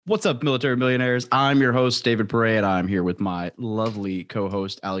What's up, military millionaires? I'm your host, David Pere, and I'm here with my lovely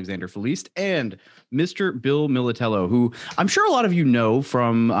co-host, Alexander Felice, and Mr. Bill Militello, who I'm sure a lot of you know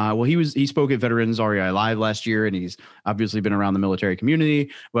from, he spoke at Veterans REI Live last year, and he's obviously been around the military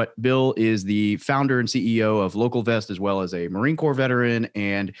community, but Bill is the founder and CEO of LocalVest, as well as a Marine Corps veteran,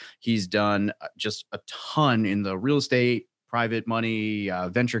 and he's done just a ton in the real estate, private money,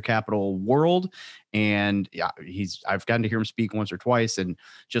 venture capital world. And yeah, I've gotten to hear him speak once or twice, and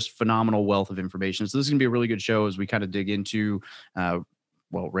just phenomenal wealth of information. So this is gonna be a really good show as we kind of dig into,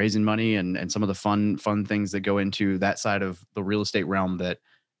 raising money and some of the fun things that go into that side of the real estate realm that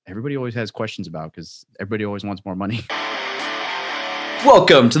everybody always has questions about because everybody always wants more money.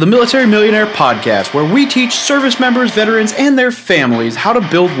 Welcome to the Military Millionaire Podcast, where we teach service members, veterans, and their families how to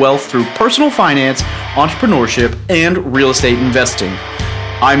build wealth through personal finance, entrepreneurship, and real estate investing.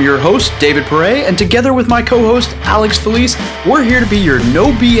 I'm your host, David Pere, and together with my co-host, Alex Felice, we're here to be your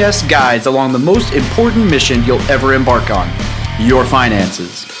no BS guides along the most important mission you'll ever embark on, your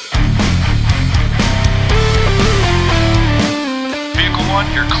finances. Vehicle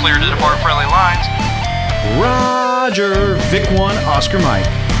 1, you're clear to depart friendly lines. Roger, Vic 1, Oscar Mike.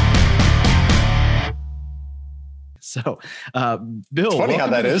 So, Bill, it's funny how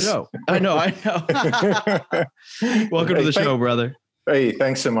that is. Show. I know. Welcome to the show, brother. Hey,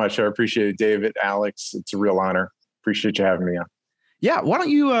 thanks so much. I appreciate it, David, Alex. It's a real honor. Appreciate you having me on. Yeah. Why don't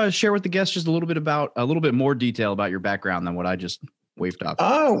you share with the guests just a little bit more detail about your background than what I just waved up?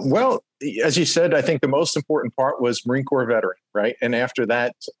 Oh, well, as you said, I think the most important part was Marine Corps veteran, right? And after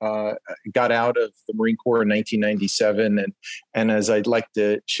that, got out of the Marine Corps in 1997. And as I'd like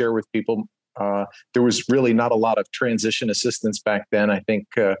to share with people, there was really not a lot of transition assistance back then. I think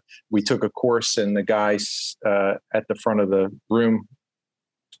we took a course and the guys at the front of the room,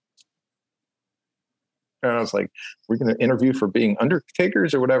 and I was like, we're going to interview for being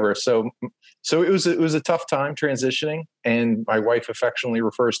undertakers or whatever. So it was a tough time transitioning. And my wife affectionately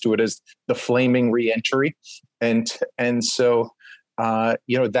refers to it as the flaming reentry. And so,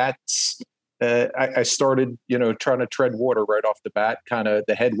 that's, I started, trying to tread water right off the bat. Kind of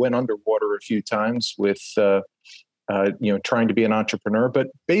the head went underwater a few times with, trying to be an entrepreneur. But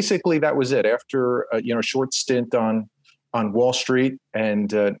basically, that was it. After a short stint on Wall Street, and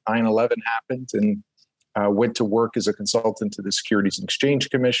 9/11 happened, and went to work as a consultant to the Securities and Exchange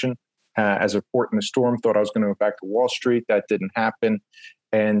Commission as a port in the storm. Thought I was going to go back to Wall Street. That didn't happen.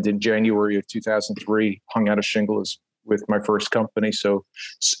 And in January of 2003, hung out a shingle with my first company. So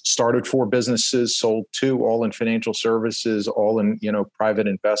started 4 businesses, sold 2, all in financial services, all in, private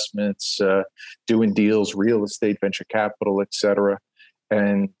investments, doing deals, real estate, venture capital, et cetera.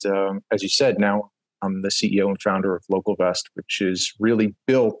 And as you said, now I'm the CEO and founder of LocalVest, which is really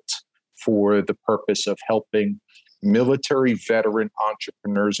built for the purpose of helping military veteran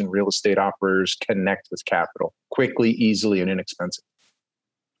entrepreneurs and real estate operators connect with capital quickly, easily, and inexpensive.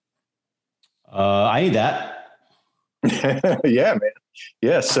 I need that. Yeah, man.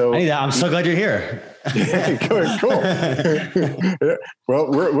 Yeah. So I need that. I'm so glad you're here. Cool. Yeah.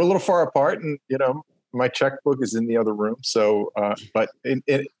 Well, we're a little far apart, and my checkbook is in the other room. So, but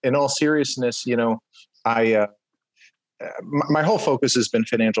in all seriousness, I my whole focus has been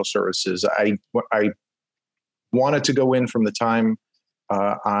financial services. I wanted to go in from the time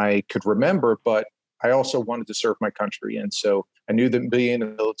I could remember, but I also wanted to serve my country, and so I knew that being in the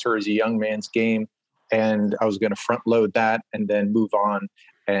military is a young man's game. And I was going to front load that and then move on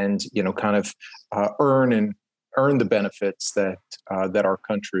and, kind of earn the benefits that our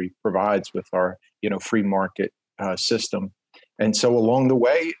country provides with our, free market system. And so along the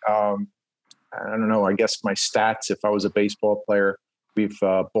way, I don't know, I guess my stats, if I was a baseball player, we've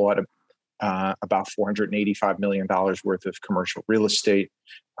bought about $485 million worth of commercial real estate,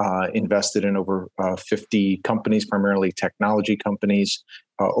 invested in over 50 companies, primarily technology companies,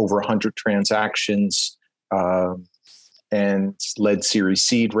 over 100 transactions, and led Series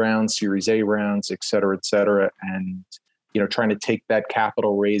Seed rounds, Series A rounds, et cetera, and, trying to take that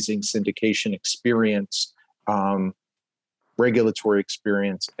capital raising syndication experience, regulatory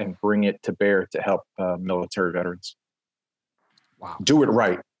experience, and bring it to bear to help military veterans. Wow. Do it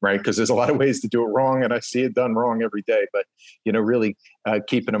right? Because there's a lot of ways to do it wrong, and I see it done wrong every day. But really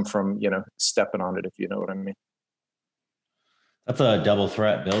keeping them from stepping on it, if you know what I mean. That's a double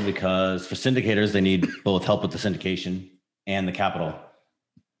threat, Bill, because for syndicators, they need both help with the syndication and the capital.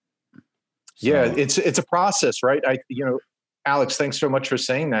 So. Yeah, it's a process, right? Alex, thanks so much for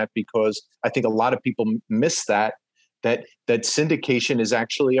saying that, because I think a lot of people miss that syndication is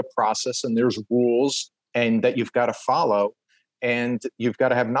actually a process, and there's rules and that you've got to follow. And you've got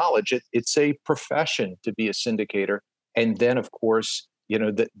to have knowledge. It's a profession to be a syndicator. And then, of course,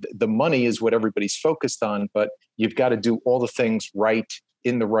 the money is what everybody's focused on, but you've got to do all the things right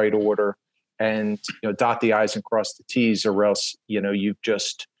in the right order, and dot the I's and cross the T's, or else you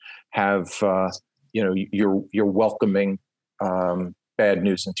just have you're welcoming bad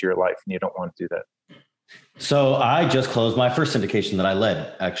news into your life, and you don't want to do that. So I just closed my first syndication that I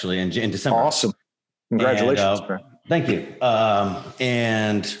led, actually, in December. Awesome. Congratulations. Thank you.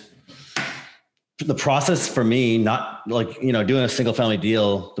 And the process for me, not like, doing a single family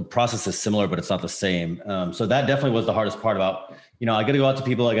deal, the process is similar, but it's not the same. So that definitely was the hardest part about, I got to go out to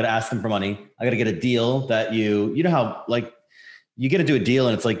people. I got to ask them for money. I got to get a deal that you know how, like, you get to do a deal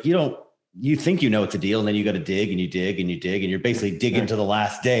and it's like, you think it's a deal, and then you got to dig and you dig and you dig, and you're basically digging to the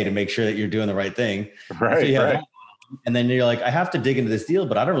last day to make sure that you're doing the right thing. Right. So right. And then you're like, I have to dig into this deal,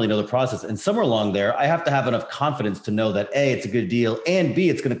 but I don't really know the process. And somewhere along there, I have to have enough confidence to know that A, it's a good deal, and B,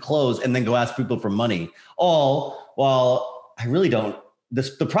 it's going to close, and then go ask people for money. All while I really don't.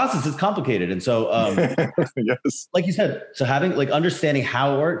 The process is complicated. And so, yes, like you said, so having understanding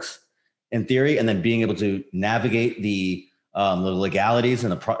how it works in theory, and then being able to navigate the legalities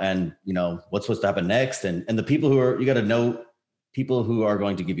and what's supposed to happen next, and the people you got to know people who are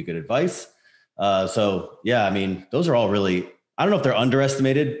going to give you good advice. So yeah, those are all really, I don't know if they're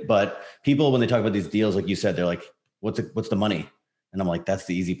underestimated, but people, when they talk about these deals, like you said, they're like, what's the money? And I'm like, that's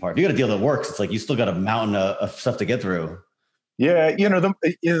the easy part. If you got a deal that works, it's like, you still got a mountain of stuff to get through. Yeah.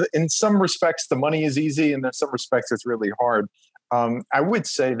 In some respects, the money is easy, and in some respects it's really hard. I would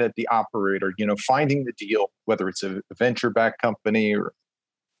say that the operator, finding the deal, whether it's a venture-backed company or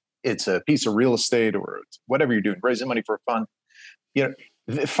it's a piece of real estate or it's whatever you're doing, raising money for a fund,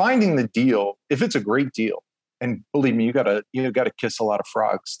 finding the deal, if it's a great deal, and believe me, you gotta kiss a lot of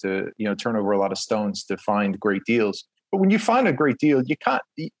frogs to, turn over a lot of stones to find great deals. But when you find a great deal,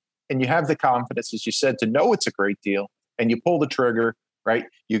 and you have the confidence, as you said, to know it's a great deal, and you pull the trigger, right?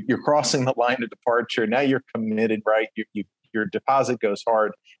 You're crossing the line of departure. Now you're committed, right? Your deposit goes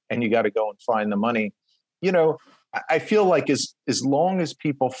hard, and you got to go and find the money. I feel like as long as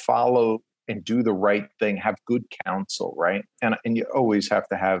people follow and do the right thing, have good counsel, right? And you always have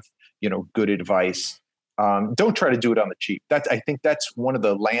to have, good advice. Don't try to do it on the cheap. I think that's one of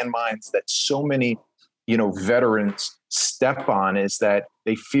the landmines that so many, veterans step on, is that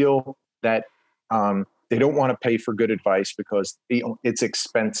they feel that they don't want to pay for good advice because it's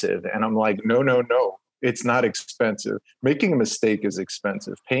expensive. And I'm like, no. It's not expensive. Making a mistake is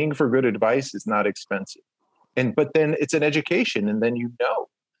expensive. Paying for good advice is not expensive. But then it's an education, and then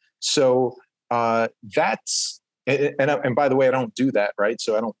So that's, and by the way, I don't do that, right?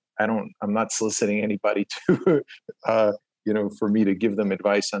 So I'm not soliciting anybody to, for me to give them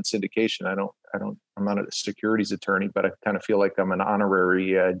advice on syndication. I'm not a securities attorney, but I kind of feel like I'm an honorary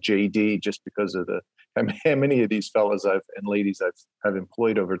JD just because of how many of these fellas and ladies I've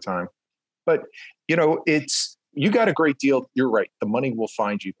employed over time. But, you got a great deal. You're right. The money will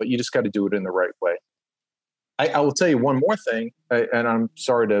find you, but you just got to do it in the right way. I will tell you one more thing, and I'm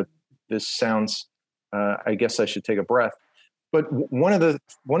sorry this sounds, I guess I should take a breath. But one of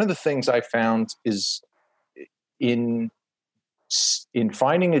the things I found is in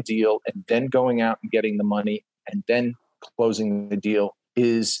finding a deal and then going out and getting the money and then closing the deal,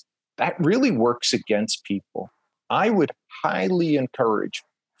 is that really works against people. I would highly encourage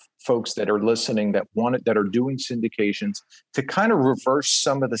folks that are listening that are doing syndications to kind of reverse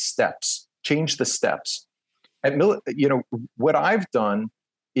some of the steps, change the steps. What I've done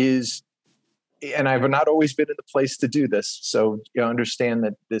is, and I've not always been in the place to do this, so understand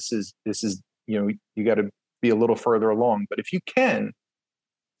that this is you got to be a little further along. But if you can,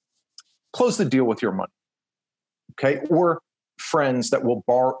 close the deal with your money, okay, or friends that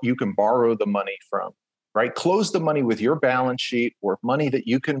you can borrow the money from. Right? Close the money with your balance sheet, or money that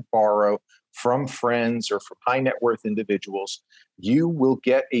you can borrow from friends or from high net worth individuals. You will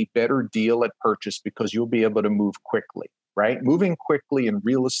get a better deal at purchase because you'll be able to move quickly, right? Moving quickly in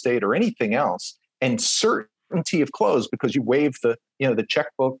real estate or anything else, and certainty of close, because you wave the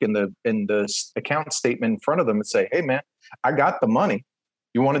checkbook and the account statement in front of them and say, hey man, I got the money.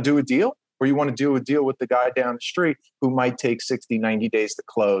 You want to do a deal? Or you want to do a deal with the guy down the street who might take 60, 90 days to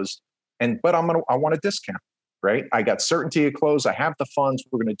close? But I want a discount, right? I got certainty of close. I have the funds.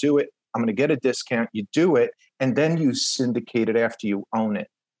 We're going to do it. I'm going to get a discount. You do it, and then you syndicate it after you own it,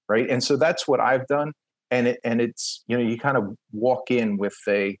 right? And so that's what I've done. And it's you kind of walk in with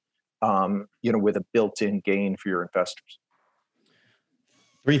a built-in gain for your investors.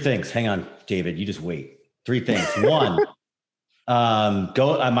 3 things. Hang on, David. You just wait. 3 things. One,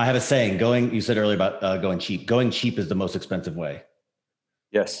 I have a saying. You said earlier about going cheap. Going cheap is the most expensive way.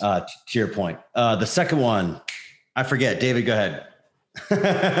 Yes. To your point. The second one, I forget. David, go ahead.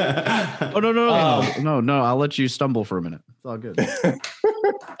 Oh, no. I'll let you stumble for a minute. It's all good.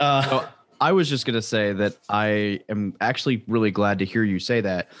 So I was just going to say that I am actually really glad to hear you say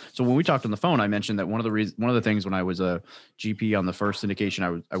that. So when we talked on the phone, I mentioned that one of the things when I was a GP on the first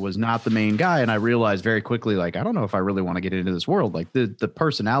syndication, I was not the main guy. And I realized very quickly, like, I don't know if I really want to get into this world. Like the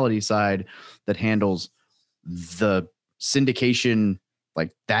personality side that handles the syndication,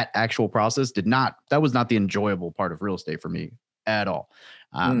 like that actual process that was not the enjoyable part of real estate for me at all.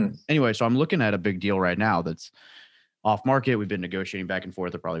 Anyway, so I'm looking at a big deal right now that's off market. We've been negotiating back and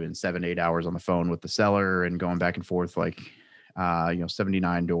forth. I've probably been 7-8 hours on the phone with the seller and going back and forth, like,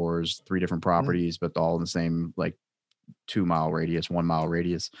 79 doors, 3 different properties, but all in the same, like 2-mile radius, 1-mile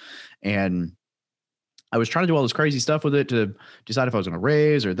radius. And I was trying to do all this crazy stuff with it to decide if I was going to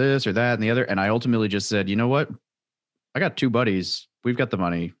raise or this or that and the other. And I ultimately just said, you know what? I got 2 buddies. We've got the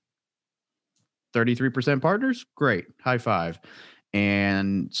money. 33% partners. Great. High five.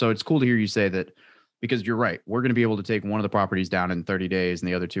 And so it's cool to hear you say that, because you're right. We're going to be able to take one of the properties down in 30 days and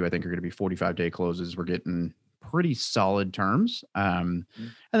the other 2, I think, are going to be 45-day closes. We're getting pretty solid terms. And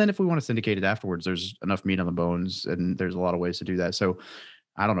then if we want to syndicate it afterwards, there's enough meat on the bones and there's a lot of ways to do that. So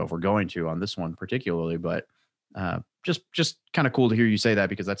I don't know if we're going to on this one particularly, but just kind of cool to hear you say that,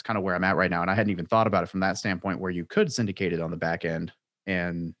 because that's kind of where I'm at right now. And I hadn't even thought about it from that standpoint where you could syndicate it on the back end.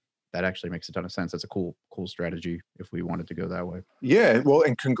 And that actually makes a ton of sense. That's a cool strategy if we wanted to go that way. Yeah. Well,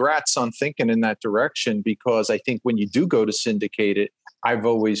 and congrats on thinking in that direction, because I think when you do go to syndicate it, I've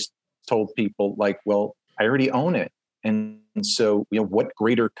always told people, like, well, I already own it. And so, what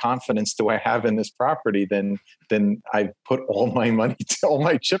greater confidence do I have in this property than I put all my money, all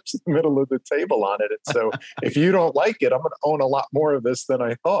my chips in the middle of the table on it. And so if you don't like it, I'm going to own a lot more of this than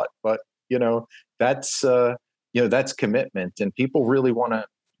I thought. But, that's commitment, and people really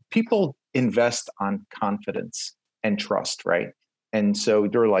people invest on confidence and trust, right? And so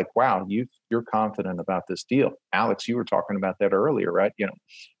they're like, wow, you're confident about this deal. Alex, you were talking about that earlier, right?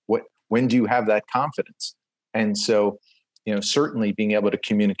 When do you have that confidence? And so, certainly being able to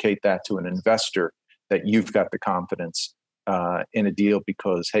communicate that to an investor, that you've got the confidence in a deal,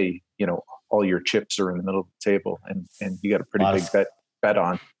 because, hey, all your chips are in the middle of the table, and you got a pretty big bet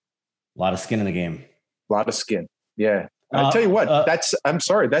on. A lot of skin in the game. A lot of skin. Yeah. I tell you what,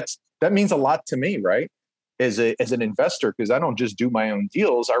 that means a lot to me, right? As an investor, because I don't just do my own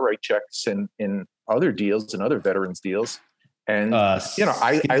deals. I write checks in other deals and other veterans deals. And,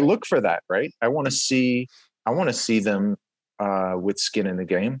 I look for that, right? I want to see them with skin in the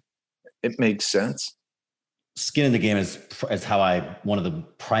game. It makes sense. Skin in the game is one of the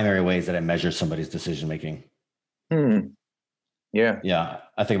primary ways that I measure somebody's decision-making. Yeah. Yeah.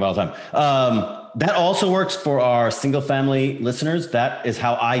 I think about it all the time. That also works for our single family listeners. That is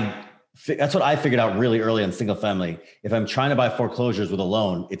how that's what I figured out really early on single family. If I'm trying to buy foreclosures with a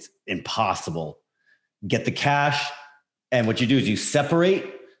loan, it's impossible. Get the cash. And what you do is you separate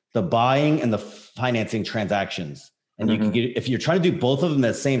the buying and the financing transactions. And you can if you're trying to do both of them at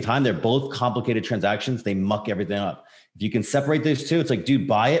the same time, they're both complicated transactions. They muck everything up. If you can separate those two, it's like, dude,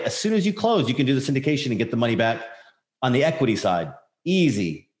 buy it. As soon as you close, you can do the syndication and get the money back on the equity side.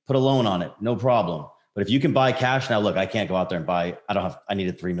 Easy. Put a loan on it. No problem. But if you can buy cash now, look, I can't go out there and buy. I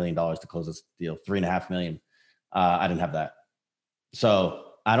needed $3 million to close this deal, $3.5 million. I didn't have that. So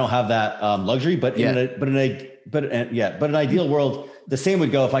I don't have that luxury, but in an ideal world, the same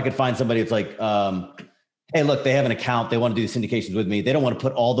would go if I could find somebody that's like, hey, look, they have an account. They want to do the syndications with me. They don't want to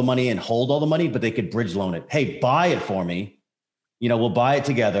put all the money and hold all the money, but they could bridge loan it. Hey, buy it for me. We'll buy it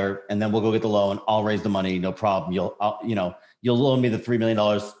together and then we'll go get the loan. I'll raise the money. No problem. You'll loan me the $3 million,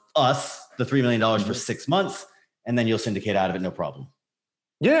 the $3 million for 6 months, and then you'll syndicate out of it. No problem.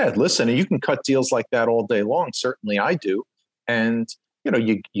 Yeah. Listen, you can cut deals like that all day long. Certainly I do. And,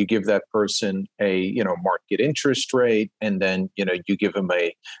 you give that person a, market interest rate, and then, you give them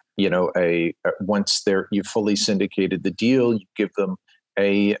once you've fully syndicated the deal, you give them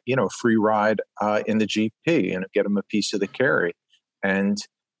a, free ride in the GP and get them a piece of the carry. And,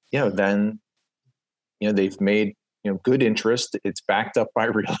 then, they've made, good interest. It's backed up by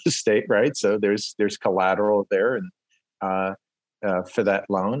real estate, right? So there's collateral there and for that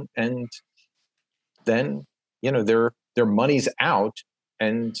loan. And then, their money's out.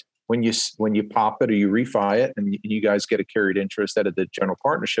 And when you pop it or you refi it and you guys get a carried interest out of the general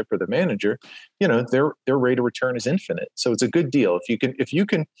partnership or the manager, their rate of return is infinite. So it's a good deal. If you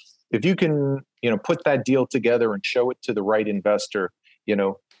can put that deal together and show it to the right investor,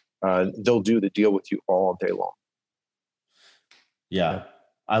 they'll do the deal with you all day long. Yeah.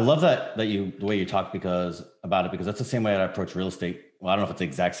 I love the way you talk about it, because that's the same way I approach real estate. Well, I don't know if it's the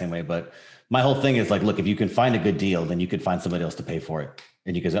exact same way, but my whole thing is like, look, if you can find a good deal, then you could find somebody else to pay for it,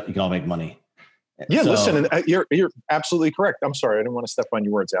 and you can all make money. Yeah, listen, and you're absolutely correct. I'm sorry, I didn't want to step on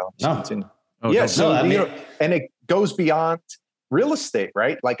your words, Alex. No. Yeah, so I mean, and it goes beyond real estate,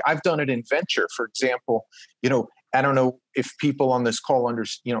 right? Like I've done it in venture, for example. I don't know if people on this call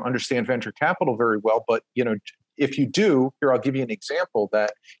understand venture capital very well, but if you do, here I'll give you an example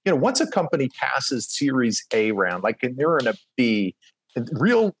that once a company passes Series A round, like and they're in a B,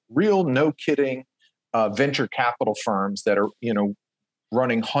 real no kidding venture capital firms that are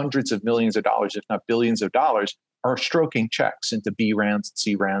running hundreds of millions of dollars, if not billions of dollars, are stroking checks into B rounds,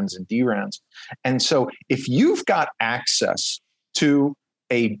 C rounds, and D rounds. And so if you've got access to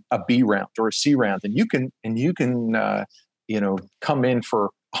a B round or a C round, and you can come in for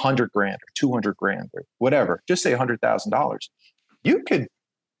 $100,000 or $200,000 or whatever, just say $100,000, you could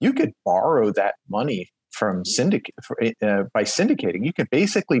borrow that money from Syndicate by syndicating. You can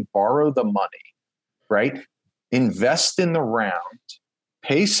basically borrow the money, right? Invest in the round,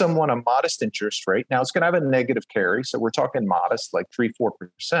 pay someone a modest interest rate. Now it's going to have a negative carry, so we're talking modest, like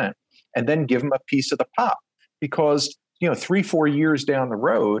 3-4%, and then give them a piece of the pop, because 3-4 years down the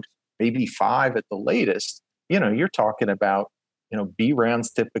road, maybe 5 at the latest, you're talking about B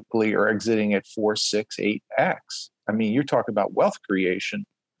rounds typically are exiting at 4, 6, 8x. I mean, you're talking about wealth creation.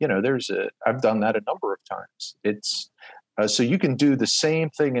 I've done that a number of times. It's so you can do the same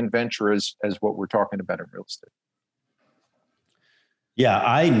thing in venture as what we're talking about in real estate. Yeah,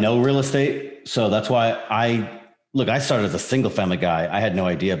 I know real estate, so that's why I started as a single family guy. I had no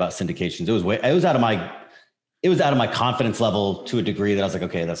idea about syndications. It was out of my confidence level to a degree that I was like,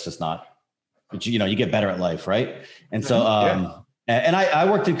 okay, that's just not. But you get better at life, right? And so, and I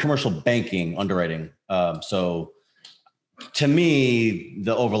worked in commercial banking underwriting. So to me,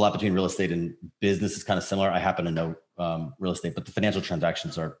 the overlap between real estate and business is kind of similar. I happen to know real estate, but the financial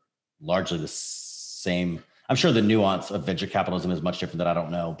transactions are largely the same. I'm sure the nuance of venture capitalism is much different that I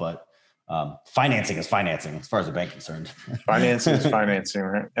don't know, but financing is financing as far as the bank is concerned. Financing is financing,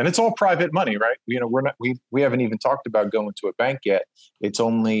 right? And it's all private money, right? We haven't even talked about going to a bank yet. It's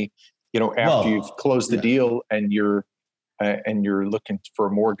only, after you've closed the deal and you're looking for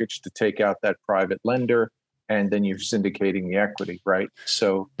a mortgage to take out that private lender, and then you're syndicating the equity, right?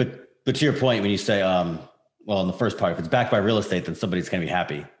 So, but to your point, when you say, in the first part, if it's backed by real estate, then somebody's going to be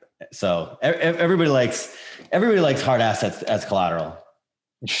happy. So everybody likes hard assets as collateral.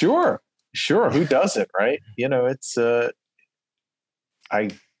 Sure. Who doesn't, right? It's 100%.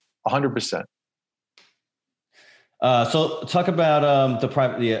 So talk about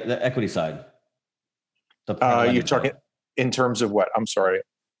the equity side. You're talking in terms of what? I'm sorry.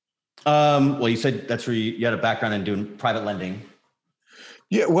 Well, you said that's where you had a background in doing private lending.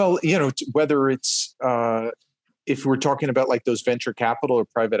 Yeah. Well, whether it's if we're talking about like those venture capital or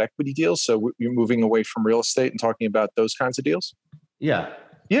private equity deals, so you're moving away from real estate and talking about those kinds of deals. Yeah.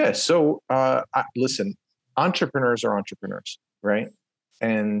 Yeah. So listen, entrepreneurs are entrepreneurs, right?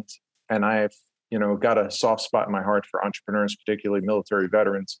 And I've got a soft spot in my heart for entrepreneurs, particularly military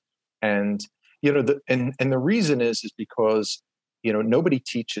veterans. And the reason is because nobody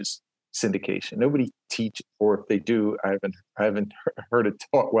teaches syndication. Nobody teach, or if they do, I haven't heard it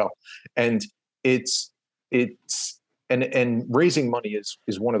taught well. And it's raising money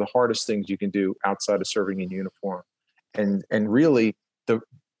is one of the hardest things you can do outside of serving in uniform. And really the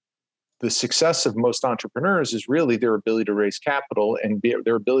success of most entrepreneurs is really their ability to raise capital, and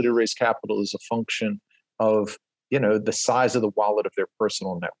their ability to raise capital is a function of the size of the wallet of their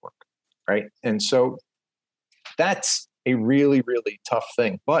personal network, right? And so that's a really, really tough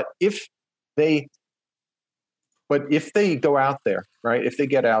thing. But if they go out there, right? If they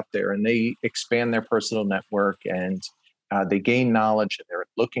get out there and they expand their personal network and they gain knowledge and they're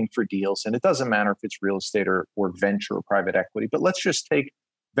looking for deals, and it doesn't matter if it's real estate or venture or private equity, but let's just take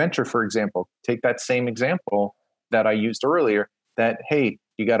venture, for example. Take that same example that I used earlier, that, hey,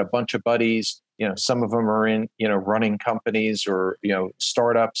 you got a bunch of buddies, some of them are in, running companies or,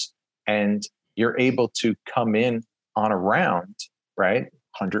 startups, and you're able to come in on a round, right?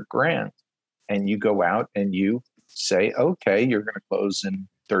 $100,000. And you go out and you say, okay, you're going to close in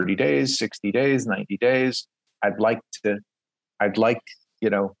 30 days, 60 days, 90 days. I'd like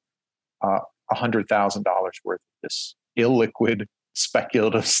 $100,000 worth of this illiquid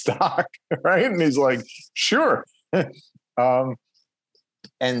speculative stock, right? And he's like, sure.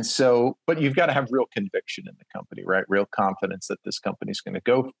 And so, but you've got to have real conviction in the company, right? Real confidence that this company is going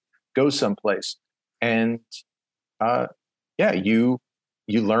to go someplace. And you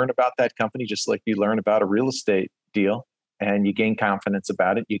learn about that company just like you learn about a real estate deal. and you gain confidence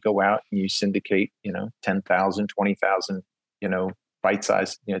about it. You go out and you syndicate, 10,000, 20,000,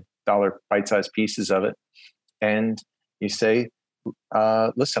 bite-sized, dollar bite-sized pieces of it. And you say,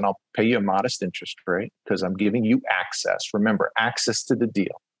 listen, I'll pay you a modest interest rate because I'm giving you access. Remember, access to the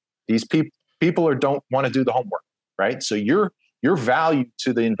deal. These people don't want to do the homework, right? So your value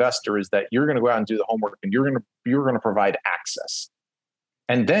to the investor is that you're going to go out and do the homework, and you're going to provide access.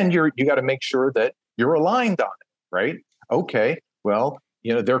 And then you got to make sure that you're aligned on it, right? Okay, well,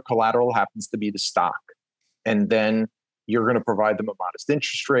 their collateral happens to be the stock, and then you're going to provide them a modest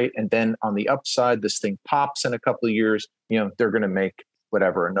interest rate. And then on the upside, this thing pops in a couple of years, they're going to make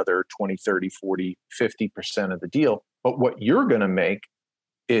whatever, another 20, 30, 40, 50% of the deal. But what you're going to make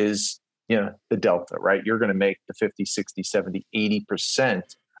is, the delta, right? You're going to make the 50, 60, 70, 80%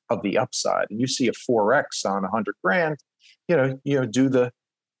 of the upside. And you see a 4X on 100 grand, do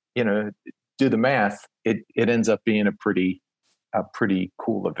the math. It ends up being a pretty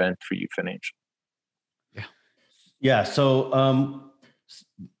cool event for you financially. Yeah. So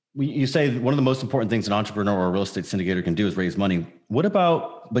you say one of the most important things an entrepreneur or a real estate syndicator can do is raise money.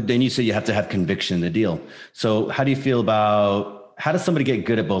 But then you say you have to have conviction in the deal. So how do you feel about, how does somebody get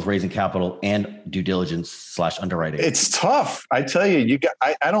good at both raising capital and due diligence / underwriting? It's tough. I tell you,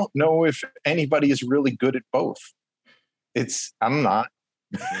 I don't know if anybody is really good at both. I'm not.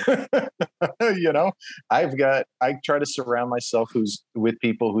 I try to surround myself with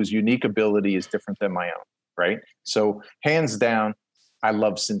people whose unique ability is different than my own. Right. So hands down, I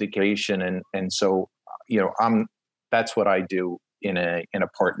love syndication. And so, that's what I do in a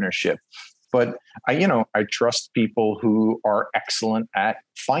partnership. But I trust people who are excellent at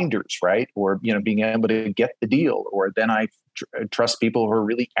finders, right? Or, being able to get the deal. Or then I trust people who are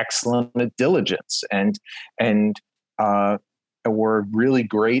really excellent at diligence and we're really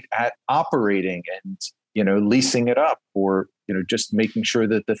great at operating and, leasing it up, or, just making sure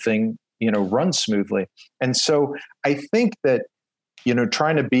that the thing, runs smoothly. And so I think that,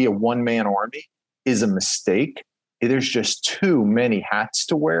 trying to be a one-man army is a mistake. There's just too many hats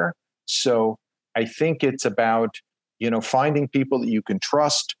to wear. So I think it's about, finding people that you can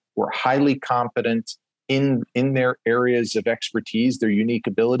trust, who are highly competent in their areas of expertise, their unique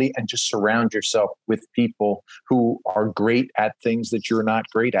ability, and just surround yourself with people who are great at things that you're not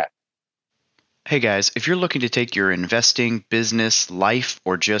great at. Hey guys, if you're looking to take your investing, business, life,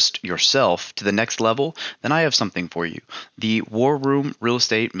 or just yourself to the next level, then I have something for you. The War Room Real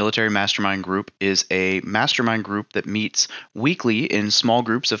Estate Military Mastermind Group is a mastermind group that meets weekly in small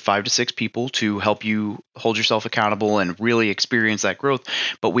groups of 5 to 6 people to help you hold yourself accountable and really experience that growth.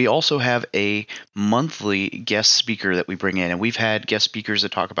 But we also have a monthly guest speaker that we bring in, and we've had guest speakers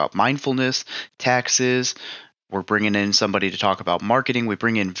that talk about mindfulness, taxes. We're bringing in somebody to talk about marketing. We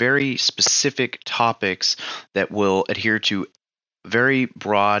bring in very specific topics that will adhere to very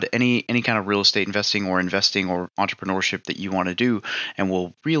broad, any kind of real estate investing or entrepreneurship that you want to do, and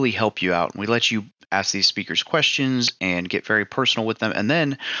will really help you out. And we let you ask these speakers questions and get very personal with them. And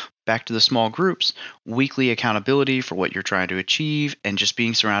then back to the small groups, weekly accountability for what you're trying to achieve, and just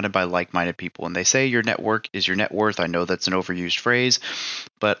being surrounded by like-minded people. And they say your network is your net worth. I know that's an overused phrase,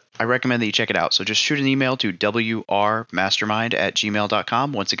 but I recommend that you check it out. So just shoot an email to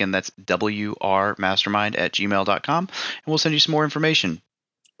wrmastermind@gmail.com. Once again, that's wrmastermind@gmail.com, and we'll send you some more information.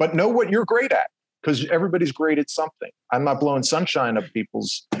 But know what you're great at, because everybody's great at something. I'm not blowing sunshine up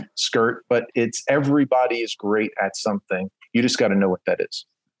people's skirt, but everybody is great at something. You just got to know what that is.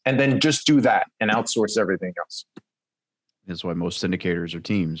 And then just do that and outsource everything else. That's why most syndicators are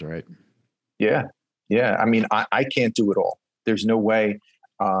teams, right? Yeah. Yeah. I mean, I can't do it all. There's no way.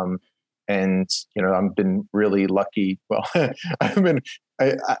 And, I've been really lucky. Well, I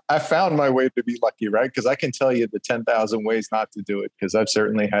found my way to be lucky, right? Because I can tell you the 10,000 ways not to do it, because I've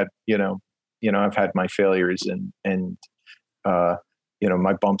certainly had, I've had my failures and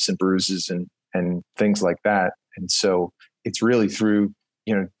my bumps and bruises and things like that. And so it's really through,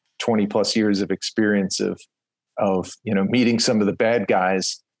 20 plus years of experience of meeting some of the bad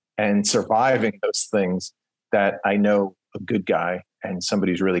guys and surviving those things that I know a good guy and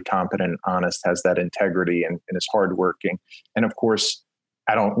somebody who's really competent and honest, has that integrity and is hardworking. And of course,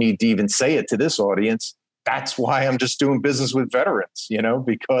 I don't need to even say it to this audience. That's why I'm just doing business with veterans,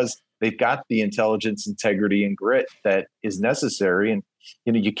 because they've got the intelligence, integrity, and grit that is necessary. And,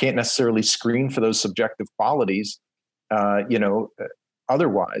 you can't necessarily screen for those subjective qualities,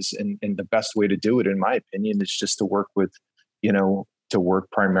 otherwise. And the best way to do it, in my opinion, is just to work with, to work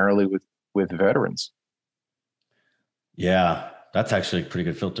primarily with veterans. Yeah, that's actually a pretty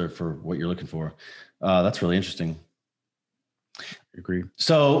good filter for what you're looking for. That's really interesting. Agree.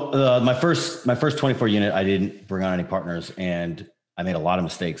 So my first 24 unit, I didn't bring on any partners, and I made a lot of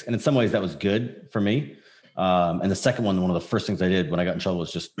mistakes. And in some ways, that was good for me. And the second one of the first things I did when I got in trouble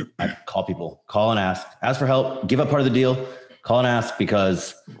was just I call people, call and ask for help, give up part of the deal, call and ask,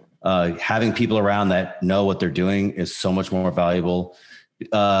 because having people around that know what they're doing is so much more valuable.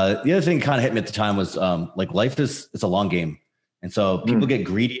 The other thing that kind of hit me at the time was like life it's a long game. And so people get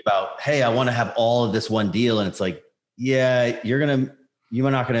greedy about, hey, I want to have all of this one deal. And it's like, yeah, you're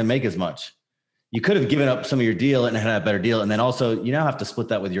not going to make as much. You could have given up some of your deal and had a better deal. And then also you now have to split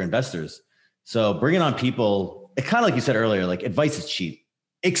that with your investors. So bringing on people, it kind of like you said earlier, like advice is cheap.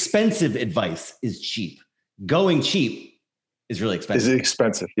 Expensive advice is cheap. Going cheap is really expensive. Is it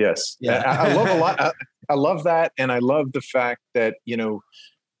expensive? Yes. Yeah. I love a lot. I love that. And I love the fact that,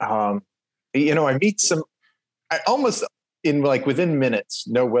 I meet I almost in like within minutes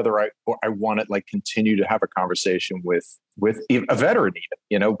know whether I want to like continue to have a conversation with a veteran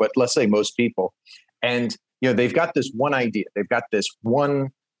even, but let's say most people, and, they've got this one idea, they've got this one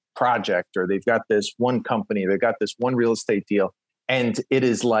project, or they've got this one company, they've got this one real estate deal. And it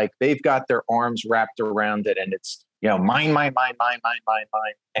is like, they've got their arms wrapped around it, and it's, mine.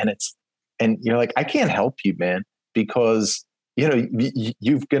 And you're like, I can't help you, man, because,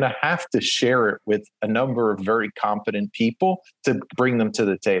 you're going to have to share it with a number of very competent people to bring them to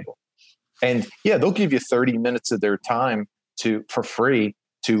the table. And yeah, they'll give you 30 minutes of their time for free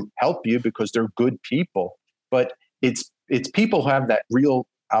to help you because they're good people. But it's people who have that real,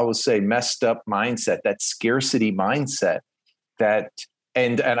 I would say, messed up mindset, that scarcity mindset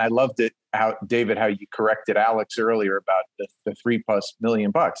and I loved it how you corrected Alex earlier about the $3+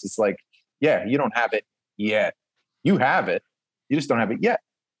 million. It's like, yeah, you don't have it yet. You have it. You just don't have it yet.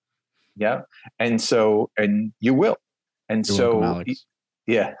 Yeah. And you will. And You're so, welcome,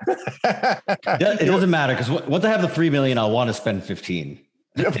 yeah. It doesn't matter, because once I have the 3 million, I'll want to spend 15.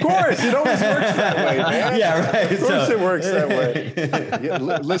 Of course, it always works that way, man. Yeah, right. Of course it works that way. Yeah,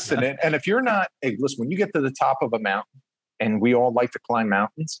 listen, and if you're not, when you get to the top of a mountain, and we all like to climb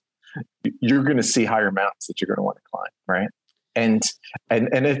mountains, you're going to see higher mountains that you're going to want to climb, right? And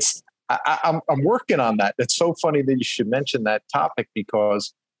it's I'm working on that. It's so funny that you should mention that topic,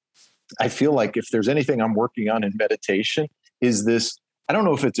 because I feel like if there's anything I'm working on in meditation, is this. I don't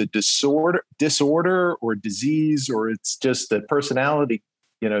know if it's a disorder or disease, or it's just a personality,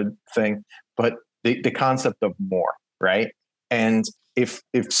 thing, but the concept of more, right? And if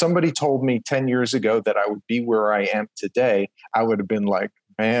somebody told me 10 years ago that I would be where I am today, I would have been like,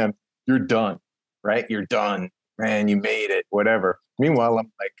 man, you're done, right? You're done, man, you made it, whatever. Meanwhile,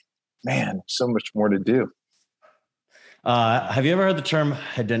 I'm like, man, so much more to do. Have you ever heard the term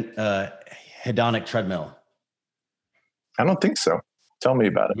hedonic treadmill? I don't think so. Tell me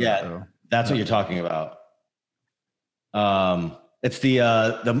about it. Yeah, that's what you're talking about. It's the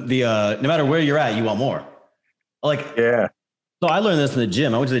no matter where you're at, you want more. Like, yeah. So I learned this in the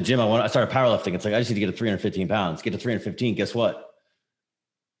gym. I went to the gym. I started powerlifting. It's like, I just need to get to 315 pounds. Get to 315. Guess what?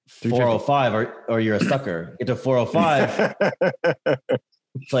 405 or you're a sucker. Get to 405.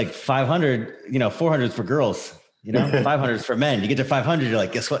 It's like 500, 400 is for girls, 500 is for men. You get to 500, you're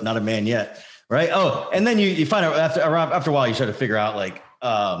like, guess what? Not a man yet. Right. Oh, and then you find out after a while, you start to figure out like,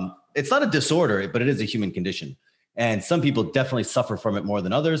 it's not a disorder, but it is a human condition. And some people definitely suffer from it more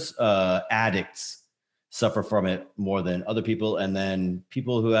than others. Addicts suffer from it more than other people. And then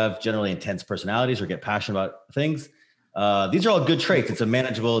people who have generally intense personalities or get passionate about things. These are all good traits. It's a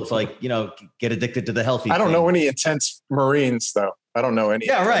manageable, it's like, get addicted to the healthy. I don't know any intense Marines though. I don't know any.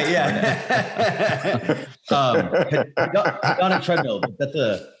 Yeah. Right. Yeah. On a treadmill.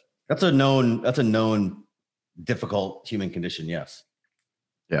 That's a known difficult human condition. Yes.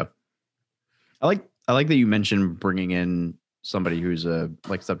 Yeah. I like that you mentioned bringing in somebody who's a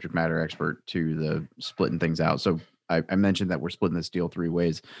subject matter expert to the splitting things out. So I mentioned that we're splitting this deal 3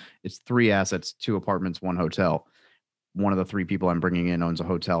 ways. It's 3 assets, 2 apartments, 1 hotel. One of the 3 people I'm bringing in owns a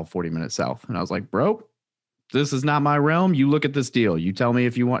hotel 40 minutes south. And I was like, bro, this is not my realm. You look at this deal. You tell me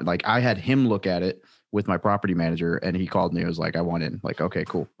if you want. Like, I had him look at it with my property manager, and he called me. I was like, I want in. Like, okay,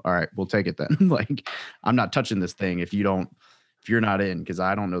 cool. All right, we'll take it then. Like, I'm not touching this thing if you're not in, because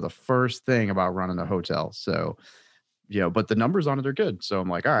I don't know the first thing about running a hotel. So, but the numbers on it are good. So I'm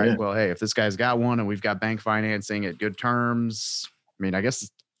like, all right, well, hey, if this guy's got one and we've got bank financing at good terms, I mean, I guess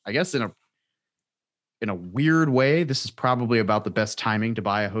in a weird way, this is probably about the best timing to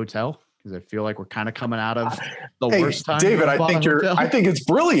buy a hotel, because I feel like we're kind of coming out of the worst time. David, I think it's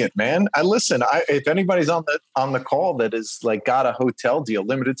brilliant, man. If anybody's on the call that is like got a hotel deal,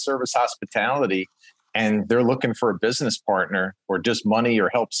 limited service hospitality, and they're looking for a business partner or just money or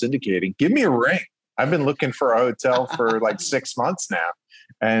help syndicating, give me a ring. I've been looking for a hotel for like 6 months now.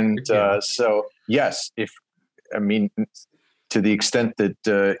 And so, yes, to the extent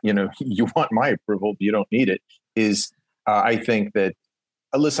that, you want my approval, but you don't need it, is I think that,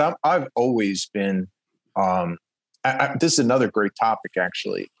 listen, I've always been, this is another great topic,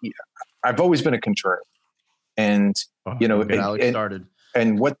 actually. I've always been a contrarian. And, Alex started.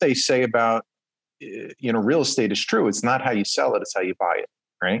 And what they say about, real estate is true. It's not how you sell it, it's how you buy it.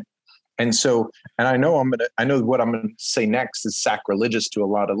 Right. And so, and I know what I'm going to say next is sacrilegious to a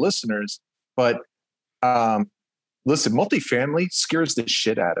lot of listeners, but listen, multifamily scares the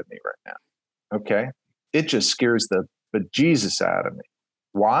shit out of me right now. Okay. It just scares the bejesus out of me.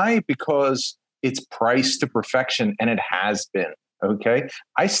 Why? Because it's priced to perfection, and it has been. Okay.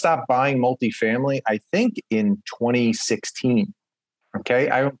 I stopped buying multifamily, I think, in 2016. Okay.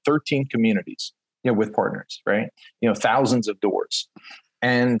 I own 13 communities, with partners, right? Thousands of doors.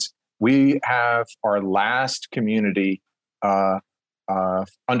 And we have our last community under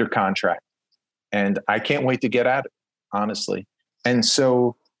contract, and I can't wait to get at it, honestly. And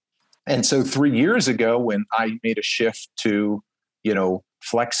so 3 years ago, when I made a shift to,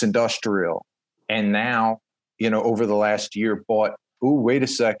 flex industrial, and now, over the last year bought, wait a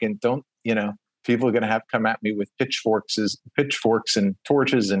second, don't, people are going to have come at me with pitchforks and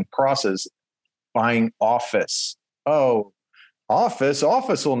torches and crosses, buying office. Oh, office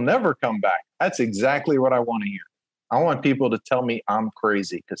will never come back. That's exactly what I want to hear. I want people to tell me I'm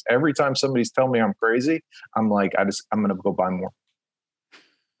crazy, because every time somebody's telling me I'm crazy, I'm like, I'm going to go buy more.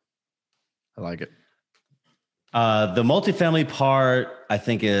 I like it. The multifamily part, I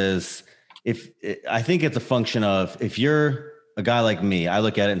think it's a function of, if you're a guy like me, I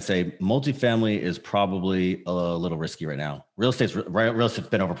look at it and say, multifamily is probably a little risky right now. Real estate's been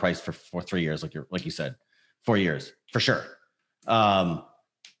overpriced for 3 years, like you said, 4 years for sure. But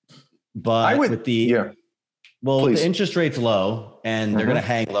with the interest rates low, and they're going to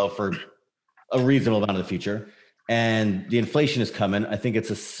hang low for a reasonable amount of the future, and the inflation is coming, I think it's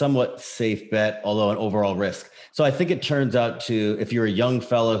a somewhat safe bet, although an overall risk. So I think it turns out to, if you're a young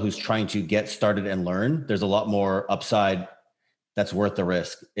fellow who's trying to get started and learn, there's a lot more upside that's worth the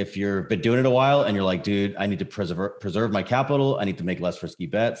risk. If you've been doing it a while and you're like, dude, I need to preserve my capital, I need to make less risky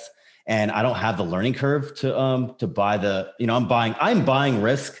bets, and I don't have the learning curve to buy I'm buying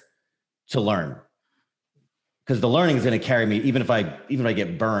risk to learn, because the learning is going to carry me, even if I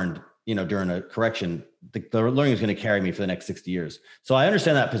get burned, during a correction, the learning is going to carry me for the next 60 years. So I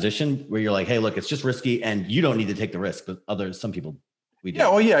understand that position where you're like, hey, look, it's just risky and you don't need to take the risk, but some people we do. Yeah,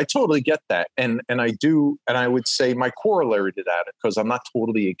 well, yeah, I totally get that. And I do, and I would say my corollary to that, because I'm not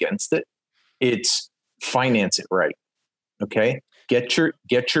totally against it, it's finance it right. Okay. Get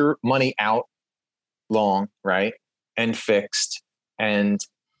your money out long, right? And fixed, and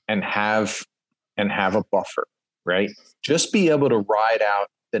have a buffer, right? Just be able to ride out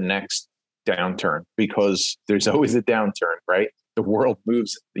the next downturn, because there's always a downturn, right? The world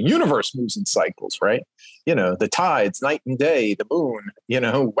moves, the universe moves in cycles, right? The tides, night and day, the moon,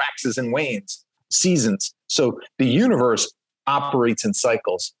 waxes and wanes, seasons. So the universe operates in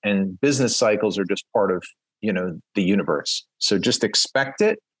cycles, and business cycles are just part of, the universe. So just expect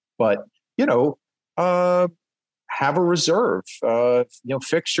it, but, have a reserve,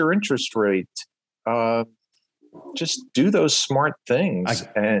 fix your interest rate, just do those smart things.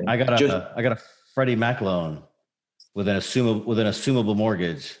 I got a Freddie Mac loan with an assumable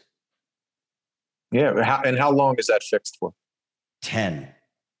mortgage. Yeah. And how long is that fixed for? 10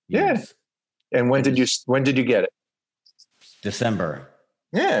 years. Yeah. And when did you get it? December.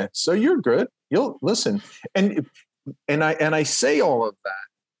 Yeah. So you're good. You'll listen. And I say all of that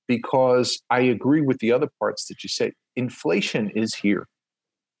because I agree with the other parts that you say. Inflation is here.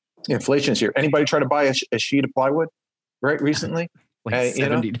 Inflation is here. Anybody try to buy a sheet of plywood, right? Recently, like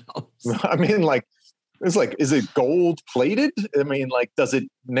 $70. I mean, is it gold plated? I mean, does it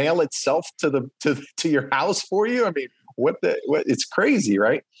nail itself to your house for you? I mean, what it's crazy,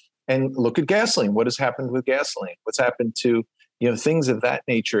 right? And look at gasoline. What has happened with gasoline? What's happened to, things of that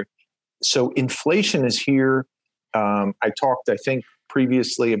nature? So inflation is here. I talked, I think,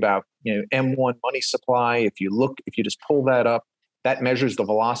 previously about, M1 money supply. If you just pull that up, that measures the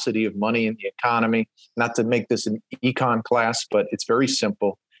velocity of money in the economy. Not to make this an econ class, but it's very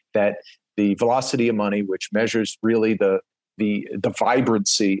simple, that the velocity of money, which measures really the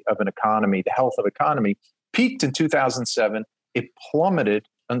vibrancy of an economy, the health of economy, peaked in 2007. It plummeted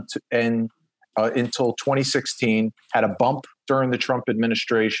until 2016, had a bump during the Trump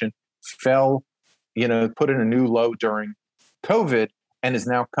administration, fell, put in a new low during COVID, and is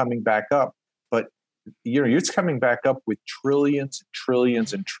now coming back up. But it's coming back up with trillions,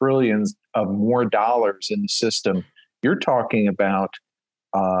 trillions, and trillions of more dollars in the system. You're talking about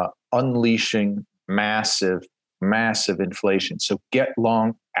unleashing massive, massive inflation. So get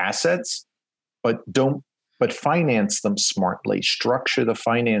long assets, but finance them smartly. Structure the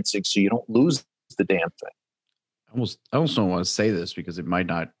financing so you don't lose the damn thing. I almost don't want to say this because it might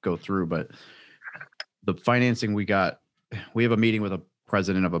not go through, but the financing we have a meeting with a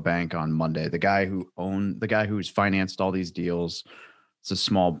president of a bank on Monday. The guy who's financed all these deals, it's a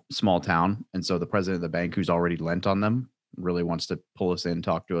small town. And so the president of the bank who's already lent on them really wants to pull us in,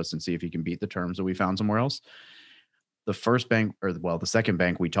 talk to us, and see if he can beat the terms that we found somewhere else. The second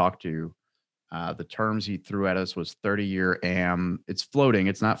bank we talked to, the terms he threw at us was 30-year AM. It's floating.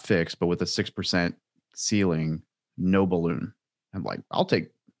 It's not fixed, but with a 6% ceiling, no balloon. I'm like, I'll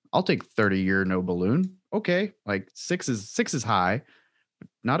take 30-year no balloon. Okay. Like six is high,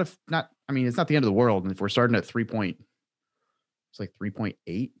 but it's not the end of the world. And if we're starting at 3.8,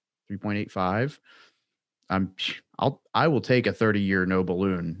 3.85, I will take a 30-year no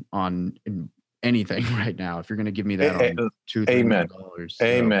balloon on anything right now. If you're going to give me that on $2-3 million.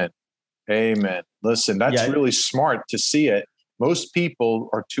 Amen. Listen, that's really smart to see it. Most people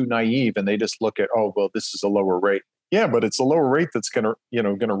are too naive and they just look at, oh, well, this is a lower rate. Yeah, but it's a lower rate that's going to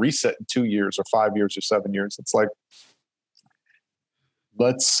reset in 2 years or 5 years or 7 years. It's like,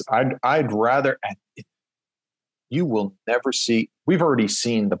 I'd rather, you will never see, we've already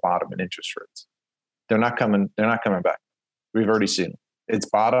seen the bottom in interest rates. They're not coming back. We've already seen it. It's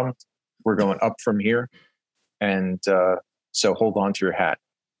bottomed. We're going up from here. And so hold on to your hat.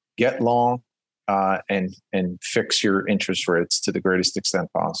 Get long and fix your interest rates to the greatest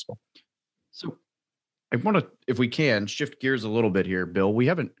extent possible. So I want to, if we can, shift gears a little bit here, Bill. We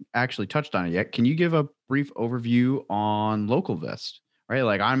haven't actually touched on it yet. Can you give a brief overview on LocalVest? Right,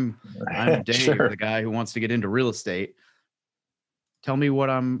 like I'm Dave, sure, the guy who wants to get into real estate. Tell me what.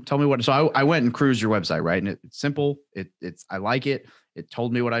 So I went and cruised your website, right? And it's simple. I like it. It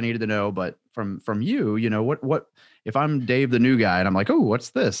told me what I needed to know. But from you, what if I'm Dave, the new guy, and I'm like, oh, what's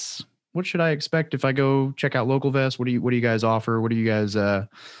this? What should I expect if I go check out LocalVest? What do you guys offer? What do you guys? I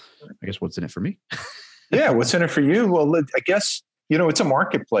guess what's in it for me? Yeah, what's in it for you? Well, I guess it's a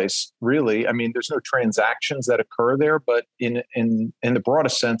marketplace, really. I mean, there's no transactions that occur there, but in the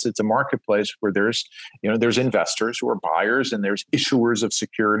broadest sense, it's a marketplace where there's investors who are buyers and there's issuers of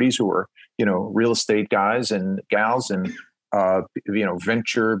securities who are, real estate guys and gals and,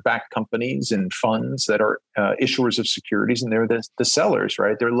 venture-backed companies and funds that are issuers of securities, and they're the sellers,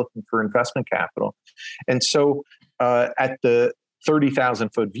 right? They're looking for investment capital. And so at the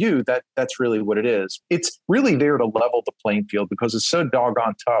 30,000-foot view, that's really what it is. It's really there to level the playing field because it's so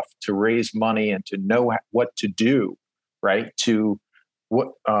doggone tough to raise money and to know what to do, right? To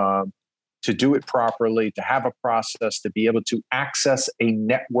do it properly, to have a process, to be able to access a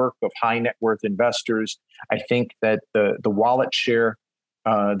network of high net worth investors. I think that the wallet share,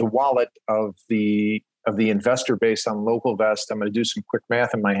 the wallet of the investor base on LocalVest, I'm going to do some quick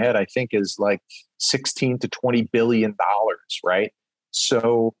math in my head, I think is like $16 to $20 billion, right?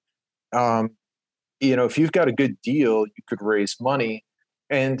 So, if you've got a good deal, you could raise money.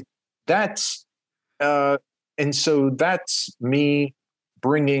 And so that's me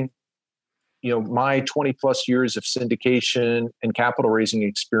bringing, my 20 plus years of syndication and capital raising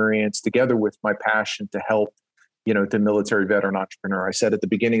experience together with my passion to help, the military veteran entrepreneur. I said at the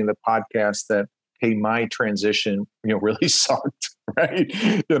beginning of the podcast that, hey, my transition, really sucked, right?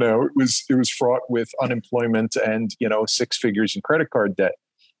 It was fraught with unemployment and, 6 figures in credit card debt.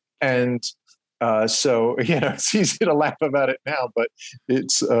 And so, it's easy to laugh about it now, but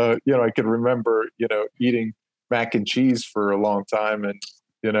it's, I can remember, eating mac and cheese for a long time and,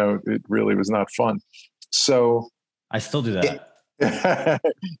 it really was not fun. So I still do that.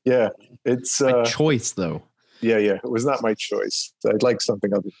 Yeah. It's a choice though. Yeah. It was not my choice. I'd like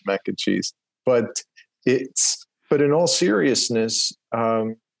something other than mac and cheese. But in all seriousness,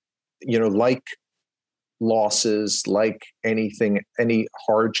 like losses, like anything, any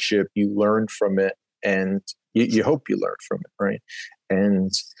hardship, you learn from it, and you hope you learn from it, right?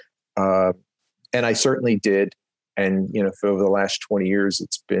 And I certainly did. And for over the last 20 years,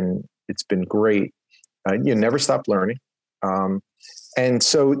 it's been great. You never stop learning. And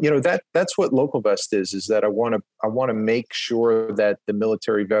so, that's what LocalVest is that I want to make sure that the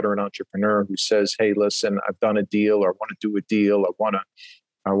military veteran entrepreneur who says, hey, listen, I've done a deal, or I want to do a deal, I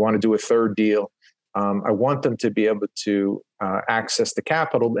want to do a third deal. I want them to be able to access the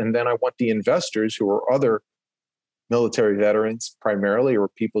capital. And then I want the investors who are other military veterans primarily, or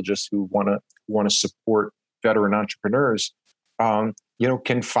people just who want to support veteran entrepreneurs.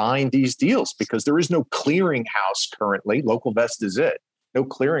 can find these deals, because there is no clearinghouse currently. LocalVest is it. No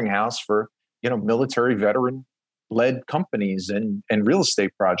clearinghouse for, military veteran led companies and real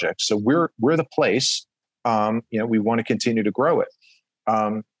estate projects. So we're the place. We want to continue to grow it.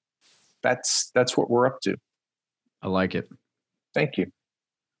 That's what we're up to. I like it. Thank you.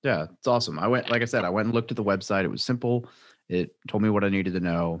 Yeah, it's awesome. Like I said, I went and looked at the website. It was simple. It told me what I needed to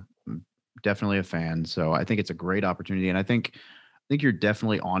know. I'm definitely a fan. So I think it's a great opportunity. And I think you're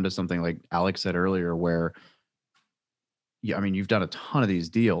definitely onto something, like Alex said earlier, where, you've done a ton of these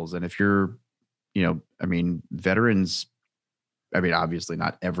deals. And if you're, veterans, obviously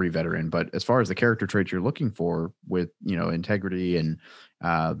not every veteran, but as far as the character traits you're looking for with, integrity and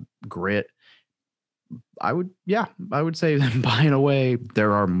grit, I would say that buying away,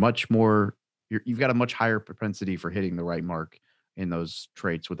 there are much more, you've got a much higher propensity for hitting the right mark in those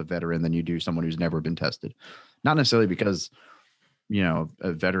traits with a veteran than you do someone who's never been tested. Not necessarily because,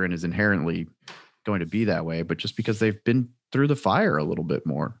 a veteran is inherently going to be that way, but just because they've been through the fire a little bit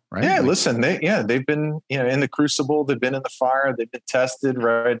more, right? Yeah, listen, they've been, in the crucible, they've been in the fire, they've been tested,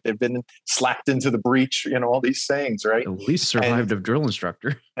 right? They've been slapped into the breach, all these sayings, right? At least survived a drill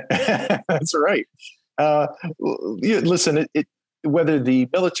instructor. That's right. Listen, whether the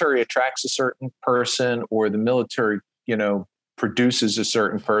military attracts a certain person or the military, produces a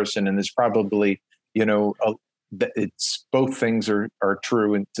certain person, and there's probably, it's both things are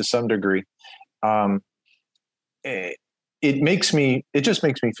true, and to some degree, it just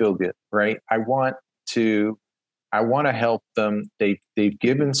makes me feel good, right? I want to help them. They've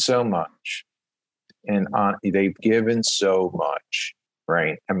given so much, and they've given so much,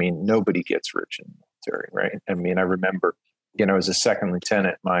 right? Nobody gets rich in the military, right? I remember, as a second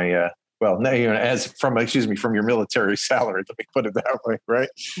lieutenant, from your military salary, let me put it that way, right?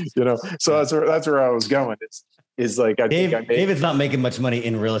 So that's where I was going. Is like, David's not making much money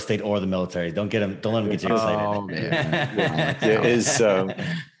in real estate or the military. Don't let him get you excited. Oh, man.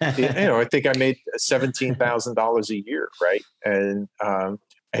 I think I made $17,000 a year, right? And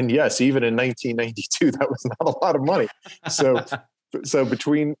yes, even in 1992, that was not a lot of money. So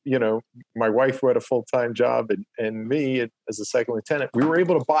between, my wife who had a full-time job and me as a second lieutenant, we were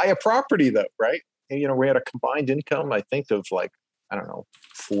able to buy a property though, right? And, we had a combined income, I think, of like, I don't know,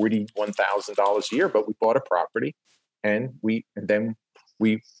 $41,000 a year, but we bought a property, and then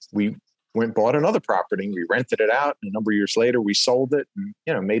we went and bought another property, and we rented it out. And a number of years later, we sold it and,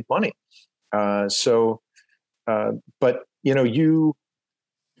 made money. But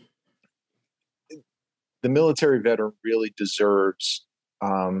the military veteran really deserves,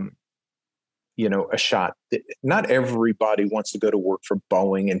 a shot. Not everybody wants to go to work for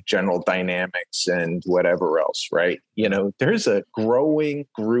Boeing and General Dynamics and whatever else, right? There's a growing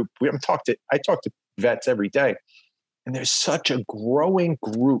group. I talk to vets every day, and there's such a growing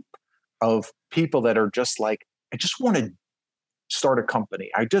group of people that are just like, I just want to start a company.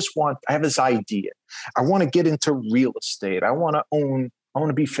 I have this idea. I want to get into real estate. I want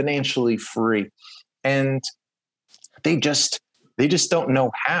to be financially free. And they just don't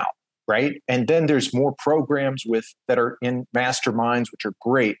know how. Right. And then there's more programs that are in masterminds, which are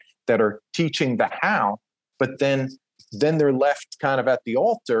great, that are teaching the how, but then they're left kind of at the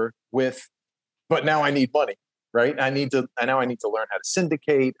altar with, but now I need money, right? I need to learn how to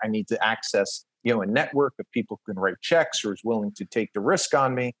syndicate. I need to access, a network of people who can write checks or is willing to take the risk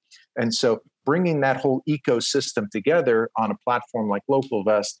on me. And so bringing that whole ecosystem together on a platform like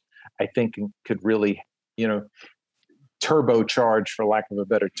LocalVest, I think could really, turbocharge, for lack of a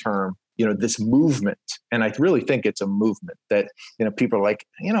better term, this movement. And I really think it's a movement that, people are like,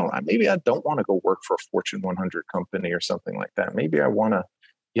 maybe I don't want to go work for a Fortune 100 company or something like that. Maybe I want to,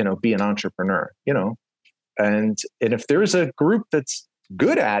 be an entrepreneur, and if there's a group that's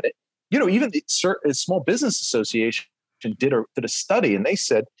good at it, even the Small Business Association did a study, and they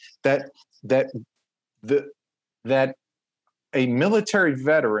said that a military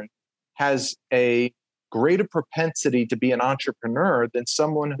veteran has a greater propensity to be an entrepreneur than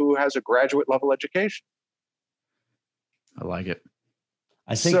someone who has a graduate level education. I like it.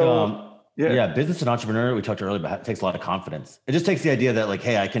 I think, business and entrepreneur, we talked earlier about, it takes a lot of confidence. It just takes the idea that like,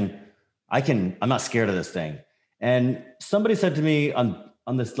 hey, I'm not scared of this thing. And somebody said to me on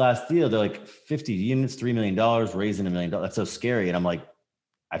this last deal, they're like 50 units, $3 million, raising $1 million. That's so scary. And I'm like,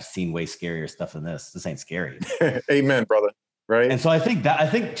 I've seen way scarier stuff than this. This ain't scary. Amen, brother. Right. And so I think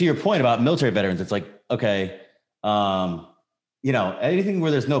to your point about military veterans, it's like, okay, anything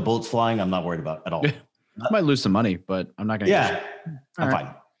where there's no bullets flying, I'm not worried about at all. I might lose some money, but I'm not going to. Yeah, I'm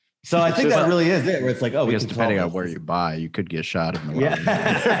fine. So I think that really is it, where it's like, oh, I guess depending on where you buy, you could get shot in the lobby.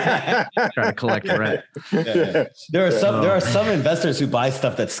 Try to collect rent. Yeah. There are some investors who buy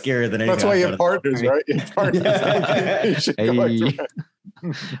stuff that's scarier than anything. That's why you have partners, right? You have partners. Hey.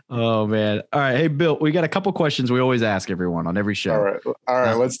 Oh man. All right. Hey, Bill, we got a couple questions we always ask everyone on every show. All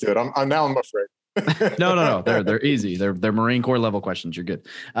right. Let's do it. I'm afraid. No. They're easy. They're Marine Corps level questions. You're good.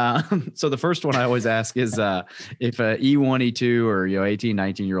 So the first one I always ask is if a E1, E2 or 18,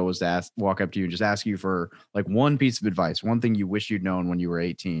 19-year-old was to walk up to you and just ask you for like one piece of advice, one thing you wish you'd known when you were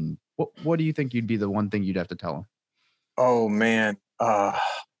 18. What do you think you'd be the one thing you'd have to tell them? Oh man.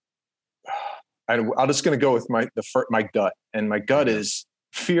 I'm just going to go with my gut, and my gut is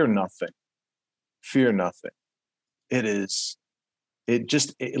fear nothing. Fear nothing.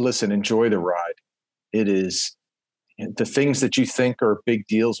 Listen, enjoy the ride. It is the things that you think are big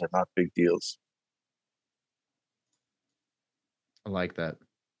deals are not big deals. I like that.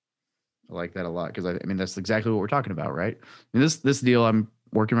 I like that a lot because I mean that's exactly what we're talking about, right? I mean, this deal I'm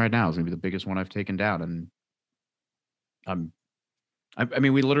working right now is going to be the biggest one I've taken down, and I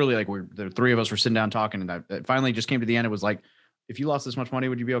mean, we literally the three of us were sitting down talking, and it finally just came to the end. It was like, if you lost this much money,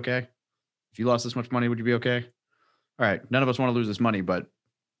 would you be okay? If you lost this much money, would you be okay? All right, none of us want to lose this money, but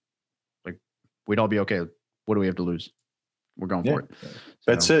like we'd all be okay. What do we have to lose? We're going for it.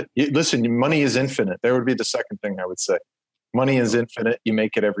 That's it. Listen, money is infinite. That would be the second thing I would say. Money is infinite. You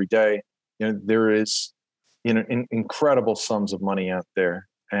make it every day. There is, incredible sums of money out there,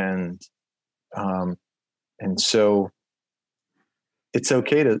 and so it's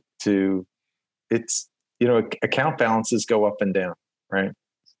okay to it's account balances go up and down, right?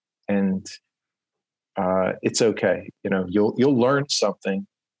 And it's okay. You'll learn something.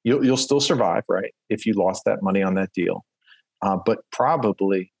 You'll still survive, right? If you lost that money on that deal, but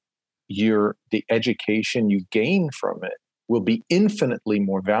probably the education you gain from it will be infinitely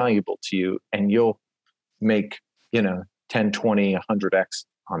more valuable to you, and you'll make 10, 20, 100x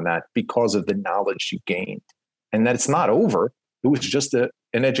on that because of the knowledge you gained, and that it's not over. It was just an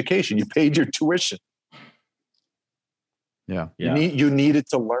education. You paid your tuition. Yeah. You needed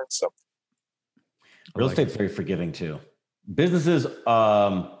to learn something. Real estate's very forgiving too. Businesses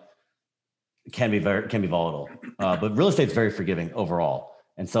can be volatile, but real estate's very forgiving overall.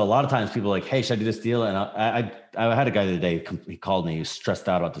 And so a lot of times people are like, hey, should I do this deal? And I had a guy the other day, he called me, he was stressed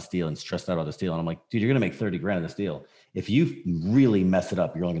out about this deal. And I'm like, dude, you're going to make 30 grand in this deal. If you really mess it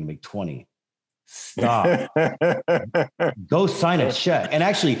up, you're only going to make 20. Stop. Go sign a check. And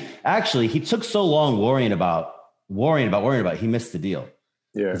actually, he took so long worrying about, he missed the deal.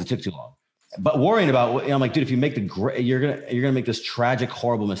 Yeah. Because it took too long. But worrying about, I'm like, dude, if you make you're gonna make this tragic,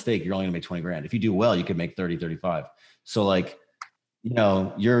 horrible mistake, you're only gonna make 20 grand. If you do well, you could make 30, 35. So like,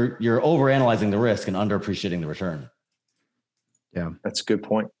 you're overanalyzing the risk and underappreciating the return. Yeah, that's a good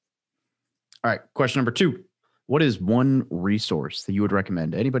point. All right, question number 2. What is one resource that you would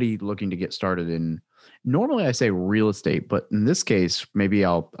recommend anybody looking to get started in? Normally I say real estate, but in this case, maybe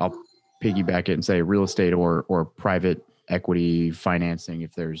I'll piggyback it and say real estate or private equity financing.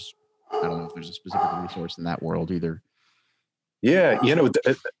 If there's, I don't know if there's a specific resource in that world either. Yeah.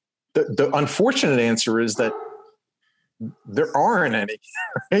 The unfortunate answer is that there aren't any,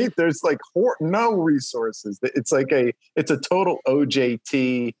 right? There's like no resources. It's like it's a total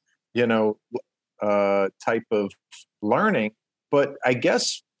OJT, type of learning. But I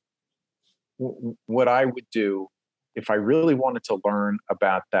guess what I would do if I really wanted to learn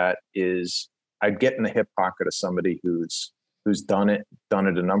about that is I'd get in the hip pocket of somebody who's done it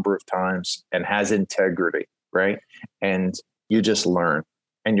a number of times and has integrity, right? And you just learn,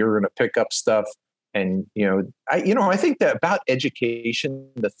 and you're going to pick up stuff. And I think that about education,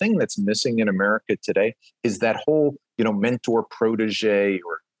 the thing that's missing in America today is that whole mentor protege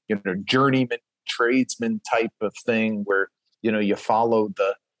or journeyman tradesman type of thing where you follow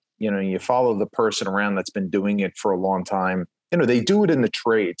the person around that's been doing it for a long time. They do it in the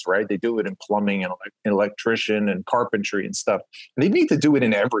trades, right? They do it in plumbing and electrician and carpentry and stuff. And they need to do it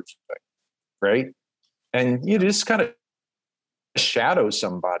in everything, right? And you just kind of shadow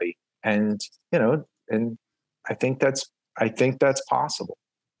somebody, and and I think that's possible.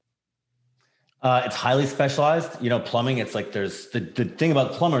 It's highly specialized. Plumbing. It's like there's the thing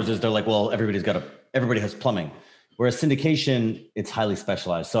about plumbers is they're like, well, everybody has plumbing. Whereas syndication, it's highly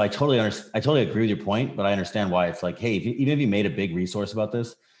specialized. So I totally agree with your point, but I understand why it's like, hey, even if you made a big resource about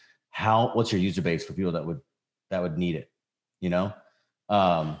this, what's your user base for people that would need it? Yeah,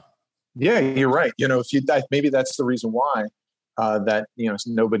 you're right. Maybe that's the reason why that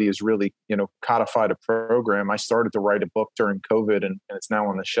nobody has really codified a program. I started to write a book during COVID, and it's now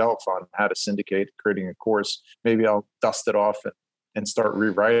on the shelf on how to syndicate, creating a course. Maybe I'll dust it off and and start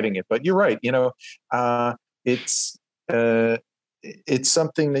rewriting it. But you're right. It's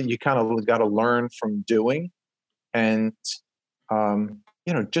something that you kind of got to learn from doing, and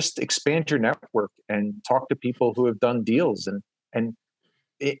just expand your network and talk to people who have done deals, and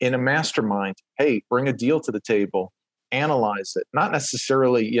in a mastermind, hey, bring a deal to the table, analyze it, not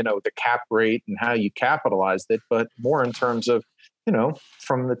necessarily, the cap rate and how you capitalized it, but more in terms of,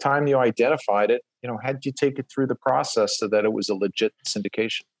 from the time you identified it, how did you take it through the process so that it was a legit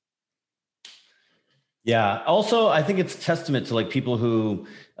syndication? Yeah. Also, I think it's testament to like people who,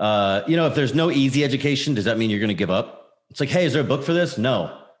 if there's no easy education, does that mean you're going to give up? It's like, hey, is there a book for this?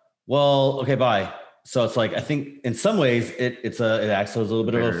 No. Well, okay, bye. So it's like, I think in some ways it acts as a little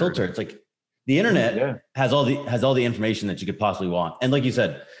bit of a filter. It's like the internet has all the information that you could possibly want. And like you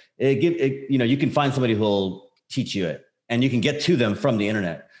said, you can find somebody who'll teach you it, and you can get to them from the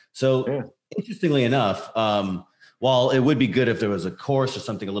internet. So interestingly enough, while it would be good if there was a course or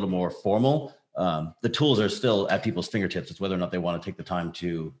something a little more formal, the tools are still at people's fingertips. It's whether or not they want to take the time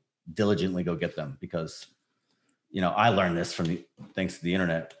to diligently go get them, because, I learned this thanks to the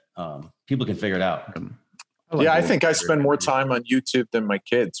internet. People can figure it out. I think I spend more time on YouTube than my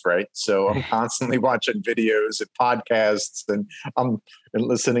kids, right? So I'm constantly watching videos and podcasts, and I'm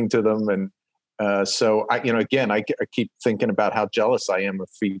listening to them. And so I keep thinking about how jealous I am of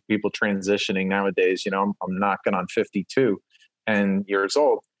people transitioning nowadays. I'm knocking on 52 and years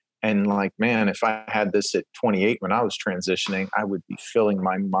old. And like, man, if I had this at 28 when I was transitioning, I would be filling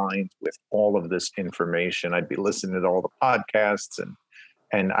my mind with all of this information. I'd be listening to all the podcasts,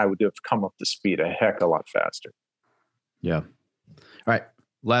 and I would have come up to speed a heck of a lot faster. Yeah. All right.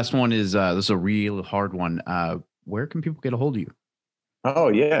 Last one is, this is a real hard one. Where can people get a hold of you? Oh,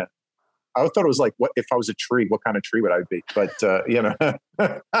 yeah. I thought it was like, what if I was a tree? What kind of tree would I be? But,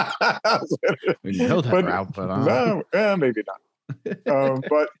 We know that route, but no, maybe not.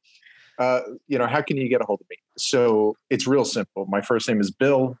 But how can you get a hold of me? So it's real simple. My first name is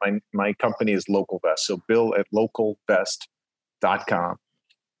Bill. My company is LocalVest. So Bill at LocalVest.com.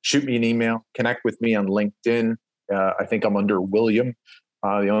 Shoot me an email. Connect with me on LinkedIn. I think I'm under William.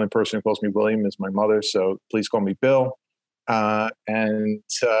 The only person who calls me William is my mother. So please call me Bill. But you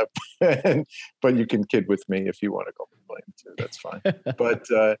can kid with me if you want to call me William too. That's fine. But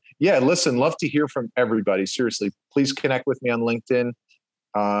listen, love to hear from everybody. Seriously, please connect with me on LinkedIn.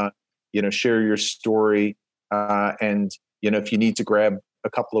 Share your story. And if you need to grab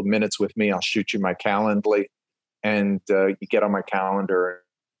a couple of minutes with me, I'll shoot you my Calendly, and you get on my calendar,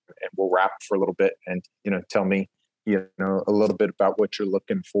 and we'll wrap for a little bit, and tell me a little bit about what you're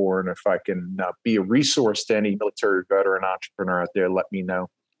looking for, and if I can be a resource to any military veteran entrepreneur out there, let me know,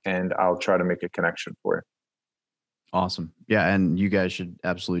 and I'll try to make a connection for you. Awesome. Yeah, and you guys should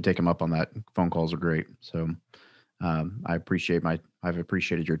absolutely take them up on that. Phone calls are great. So I've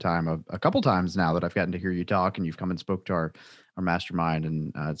appreciated your time a couple times now that I've gotten to hear you talk, and you've come and spoke to our mastermind,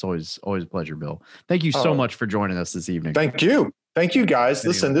 and it's always a pleasure, Bill. Thank you so much for joining us this evening. Thank you guys.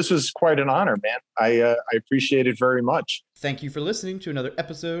 Listen, this was quite an honor, man. I appreciate it very much. Thank you for listening to another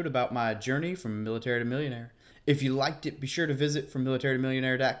episode about my journey from military to millionaire. If you liked it, be sure to visit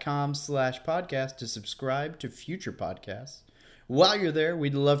FromMilitaryToMillionaire.com/podcast to subscribe to future podcasts. While you're there,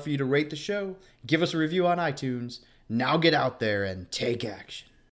 we'd love for you to rate the show, give us a review on iTunes. Now get out there and take action.